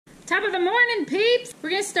Top of the morning, peeps!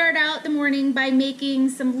 We're gonna start out the morning by making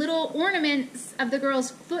some little ornaments of the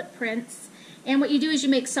girls' footprints. And what you do is you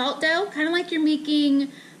make salt dough, kind of like you're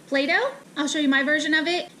making Play-Doh. I'll show you my version of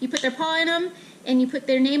it. You put their paw in them, and you put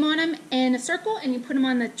their name on them in a circle, and you put them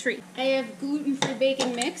on the tree. I have gluten-free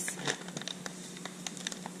baking mix.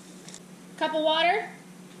 Cup of water.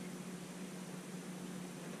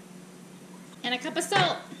 And a cup of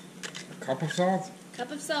salt. A cup of salt? Cup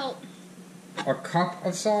of salt. A cup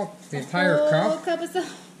of salt? The entire cup? A cup of salt.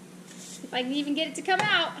 If I can even get it to come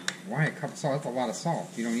out. Why a cup of salt? That's a lot of salt.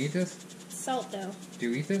 You don't eat this? Salt dough. Do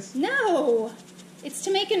you eat this? No! It's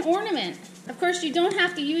to make an ornament. Of course, you don't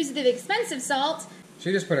have to use the expensive salt. So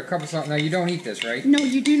you just put a cup of salt. Now you don't eat this, right? No,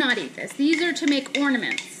 you do not eat this. These are to make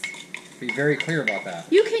ornaments. Be very clear about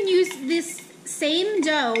that. You can use this same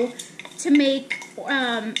dough to make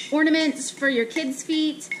ornaments for your kids'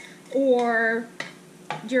 feet or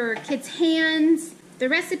your kids' hands. The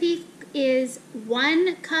recipe is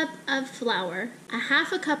 1 cup of flour, a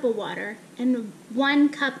half a cup of water, and 1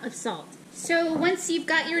 cup of salt. So once you've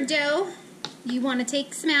got your dough, you want to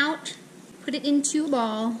take some out, put it into a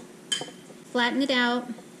ball, flatten it out,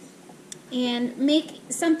 and make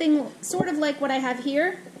something sort of like what I have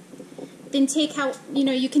here. Then take how,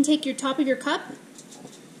 you can take your top of your cup,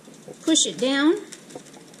 push it down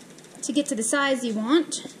to get to the size you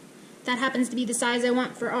want. That happens to be the size I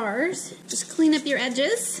want for ours. Just clean up your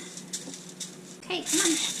edges. Okay, come on,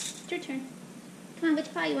 it's your turn. Come on,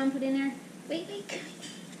 which pie you want to put in there? Wait.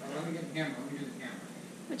 Let me get the camera. Let me do the camera.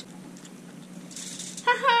 Which?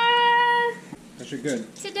 Ha-ha! That's your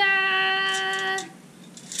good. Ta-da!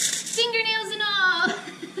 Fingernails and all!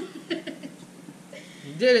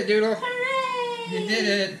 You did it, Doodle. Hooray! You did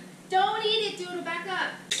it. Don't eat it, Doodle. Back up.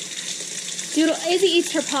 Doodle, Izzy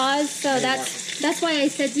eats her paws, so that's why I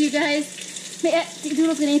said to you guys,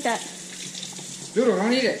 Doodle's gonna eat that. Doodle,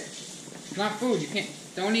 don't eat it. It's not food. You can't.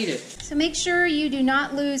 Don't eat it. So make sure you do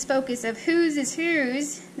not lose focus of whose is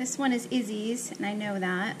whose. This one is Izzy's, and I know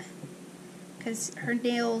that because her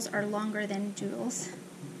nails are longer than Doodle's.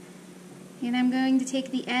 And I'm going to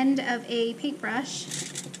take the end of a paintbrush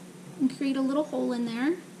and create a little hole in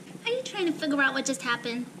there. Are you trying to figure out what just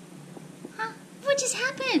happened? Huh? What just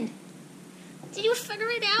happened? Did you figure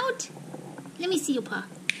it out? Let me see your paw.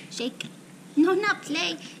 Shake. No, not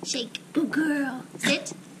play. Shake. Good girl.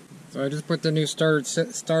 Sit. So I just put the new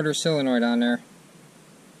starter solenoid on there.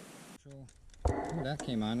 Ooh, that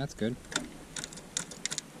came on. That's good.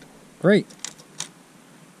 Great.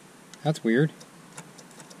 That's weird.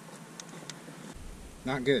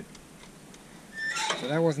 Not good. So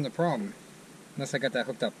that wasn't the problem. Unless I got that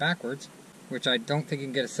hooked up backwards. Which I don't think you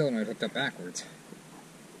can get a solenoid hooked up backwards.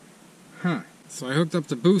 Huh. So I hooked up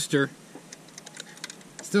the booster.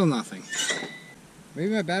 Still nothing.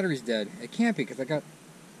 Maybe my battery's dead. It can't be because I got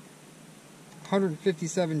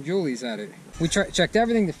 157 joules at it. We checked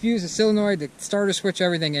everything, the fuse, the solenoid, the starter switch,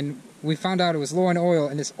 everything, and we found out it was low in oil.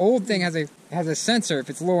 And this old thing has a sensor. If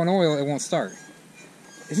it's low in oil, it won't start.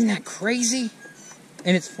 Isn't that crazy?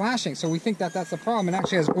 And it's flashing, so we think that that's the problem. It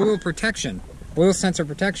actually has oil protection, oil sensor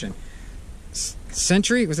protection.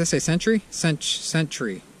 Sentry? Was that say Sentry?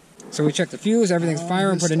 Sentry. So we checked the fuse, everything's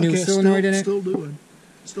firing, put a new solenoid in it. Still doing.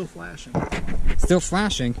 Still flashing. Still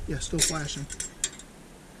flashing? Yeah, still flashing.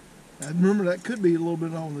 I remember that could be a little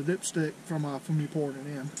bit on the dipstick from you pouring it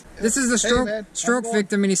in. This is the stroke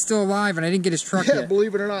victim, and he's still alive, and I didn't get his truck yet. Yeah,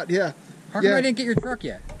 believe it or not, yeah. How come I didn't get your truck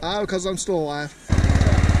yet? Because I'm still alive.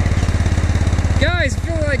 Guys, I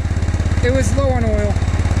feel like it was low on oil.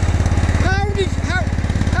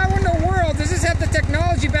 How in the world does this have the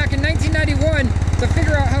technology back in 1991 to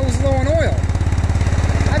figure out how it was low on oil?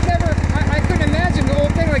 I couldn't imagine the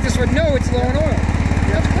old thing like this would know it's low on oil.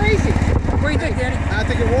 That's crazy. What do you think, Danny? I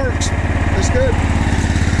think it works. It's good.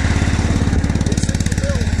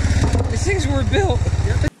 These things were built.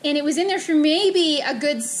 Yep. And it was in there for maybe a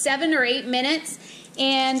good 7 or 8 minutes,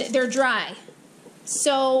 and they're dry.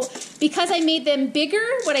 So because I made them bigger,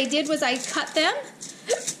 what I did was I cut them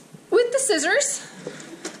with the scissors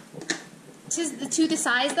to the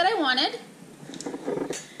size that I wanted.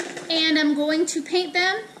 And I'm going to paint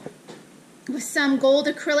them with some gold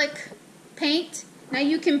acrylic paint. Now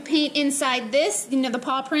you can paint inside this, the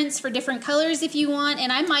paw prints for different colors if you want,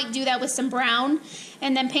 and I might do that with some brown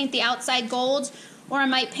and then paint the outside gold, or I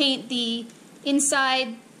might paint the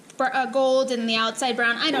inside gold and the outside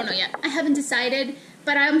brown. I don't know yet. I haven't decided,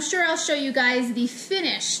 but I'm sure I'll show you guys the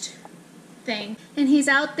finished thing. And he's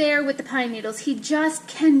out there with the pine needles. He just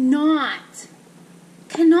cannot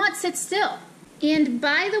sit still. And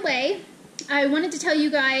by the way, I wanted to tell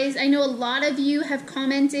you guys, I know a lot of you have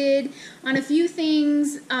commented on a few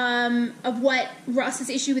things of what Ross's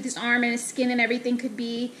issue with his arm and his skin and everything could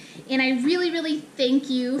be, and I really, really thank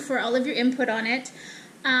you for all of your input on it.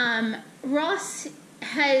 Ross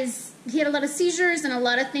he had a lot of seizures and a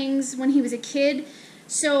lot of things when he was a kid,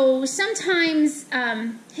 so sometimes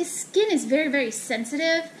his skin is very, very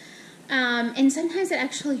sensitive, and sometimes it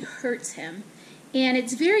actually hurts him. And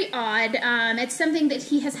it's very odd. It's something that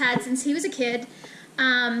he has had since he was a kid.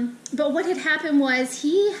 But what had happened was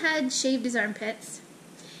he had shaved his armpits.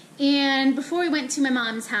 And before we went to my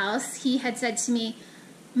mom's house, he had said to me,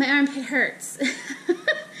 "My armpit hurts."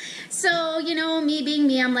 So, you know, me being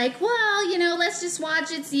me, I'm like, well, you know, let's just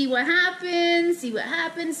watch it, see what happens, see what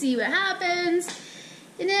happens, see what happens.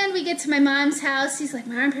 And then we get to my mom's house. He's like,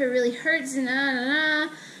 "My armpit really hurts," and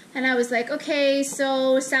And I was like, okay,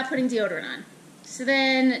 so stop putting deodorant on. So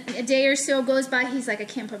then a day or so goes by, he's like, "I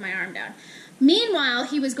can't put my arm down." Meanwhile,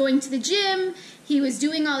 he was going to the gym, he was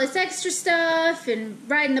doing all this extra stuff, and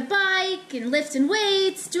riding the bike, and lifting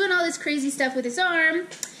weights, doing all this crazy stuff with his arm.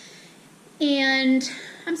 And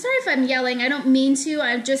I'm sorry if I'm yelling, I don't mean to,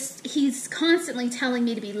 he's constantly telling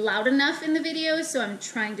me to be loud enough in the videos, so I'm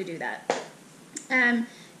trying to do that.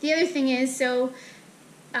 The other thing is,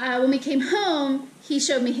 when we came home, he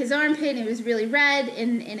showed me his armpit, and it was really red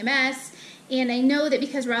and in a mess. And I know that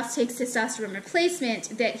because Ross takes testosterone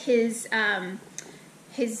replacement, that his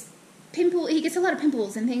pimple, he gets a lot of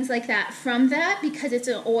pimples and things like that from that because it's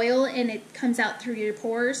an oil and it comes out through your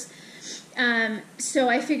pores. So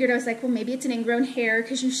I figured, I was like, well, maybe it's an ingrown hair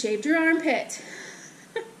because you shaved your armpit.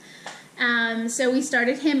 So we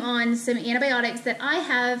started him on some antibiotics that I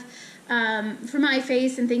have for my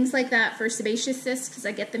face and things like that for sebaceous cysts, because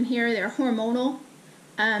I get them here. They're hormonal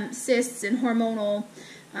cysts and hormonal,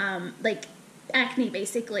 like acne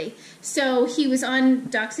basically. So he was on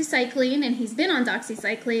doxycycline, and he's been on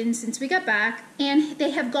doxycycline since we got back, and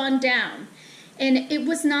they have gone down. And it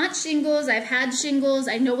was not shingles. I've had shingles.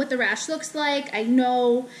 I know what the rash looks like. I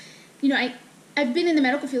know, you know, I've been in the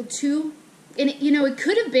medical field too, and it, you know, it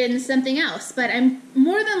could have been something else, but I'm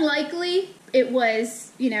more than likely it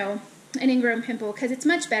was, you know, an ingrown pimple, because it's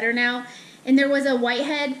much better now. And there was a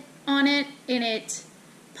whitehead on it, and it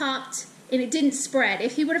popped, and it didn't spread.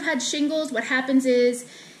 If he would have had shingles, what happens is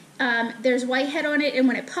there's whitehead on it, and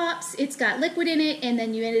when it pops, it's got liquid in it, and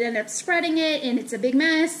then you end up spreading it, and it's a big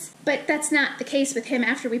mess. But that's not the case with him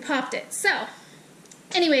after we popped it. So,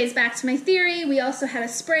 anyways, back to my theory. We also had a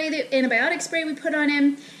spray, the antibiotic spray we put on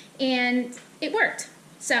him, and it worked.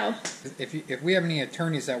 So, if we have any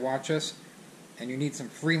attorneys that watch us, and you need some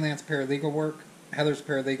freelance paralegal work, Heather's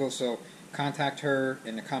paralegal, so contact her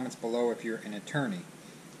in the comments below if you're an attorney.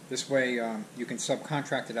 This way you can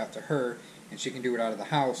subcontract it out to her, and she can do it out of the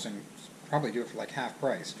house and probably do it for like half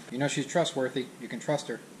price. You know she's trustworthy. You can trust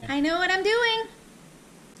her. I know what I'm doing.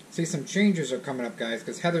 See, some changes are coming up, guys,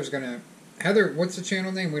 because Heather's going to... Heather, what's the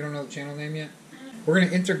channel name? We don't know the channel name yet. We're going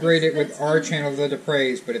to integrate it with our channel, The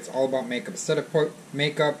Dupreys, but it's all about makeup. Instead of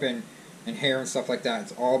makeup and hair and stuff like that,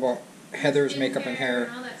 it's all about Heather's makeup and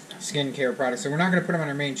hair, skincare products. So we're not going to put them on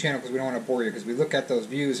our main channel because we don't want to bore you, because we look at those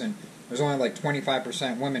views and there's only like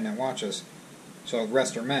 25% women that watch us, so the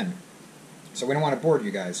rest are men. So we don't want to bore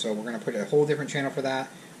you guys, so we're going to put a whole different channel for that,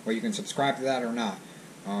 where you can subscribe to that or not.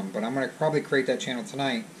 But I'm going to probably create that channel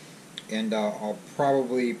tonight, and I'll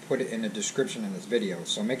probably put it in the description in this video.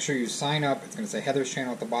 So make sure you sign up. It's going to say Heather's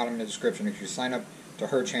channel at the bottom in the description. If you sign up to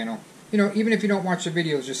her channel, you know, even if you don't watch the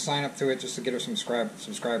videos, just sign up to it just to get her some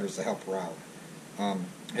subscribers to help her out.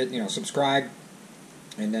 You know, subscribe,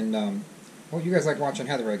 and then, well, you guys like watching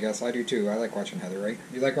Heather, I guess. I do too. I like watching Heather, right?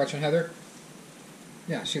 You like watching Heather?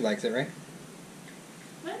 Yeah, she likes it, right?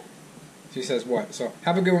 What? She says what? So,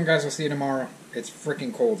 have a good one, guys. We'll see you tomorrow. It's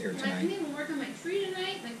freaking cold here tonight. I didn't even work on my tree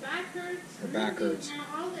tonight. My back hurts. Her back hurts.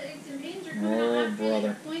 All the aches and pains are coming Oh, out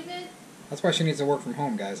brother. appointment. That's why she needs to work from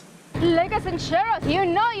home, guys. Like us and share us. You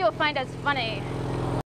know you'll find us funny.